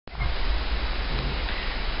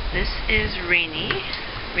This is Rainie.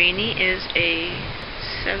 Rainie is a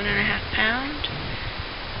 7.5 pound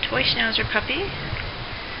toy schnauzer puppy.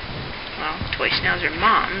 Well, toy schnauzer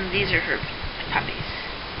mom. These are her puppies.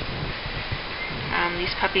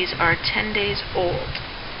 These puppies are 10 days old,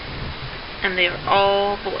 and they are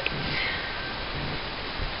all boys.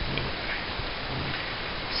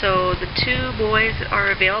 So the two boys that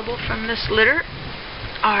are available from this litter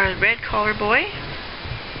are Red Collar Boy.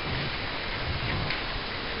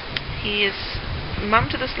 He is, mom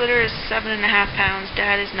to this litter is 7.5 pounds,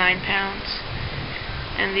 dad is 9 pounds,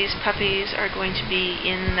 and these puppies are going to be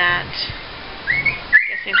in that,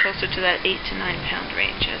 guessing closer to that 8 to 9 pound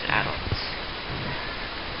range as adults.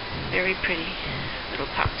 Very pretty little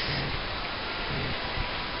pups.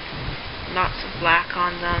 Lots of black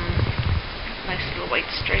on them, nice little white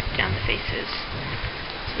stripe down the faces.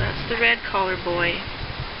 So that's the Red Collar Boy.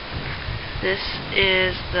 This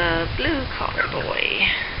is the Blue Collar Boy.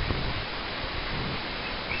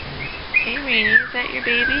 Hey Rainie, is that your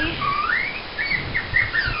baby?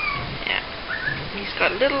 Yeah. He's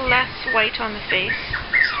got a little less white on the face.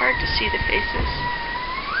 It's hard to see the faces.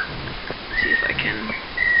 Let's see if I can...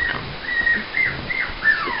 No.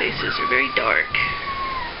 The faces are very dark.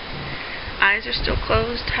 Eyes are still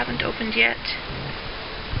closed, haven't opened yet.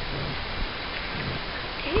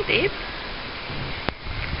 Hey babe.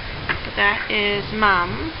 But that is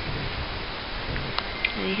Mom.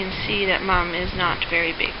 And you can see that Mom is not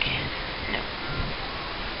very big. No.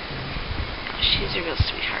 Oh, she's a real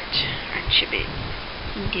sweetheart, aren't you, babe?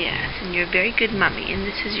 Yes, and you're a very good mommy, and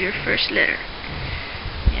this is your first litter.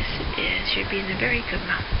 Yes, it is. You're being a very good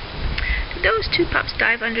mom. Did those two pups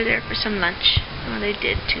dive under there for some lunch? Oh, they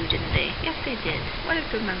did too, didn't they? Yes, they did. What a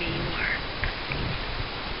good mommy you are.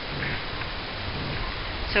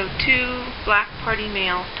 So, two black party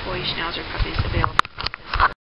male toy schnauzer puppies available.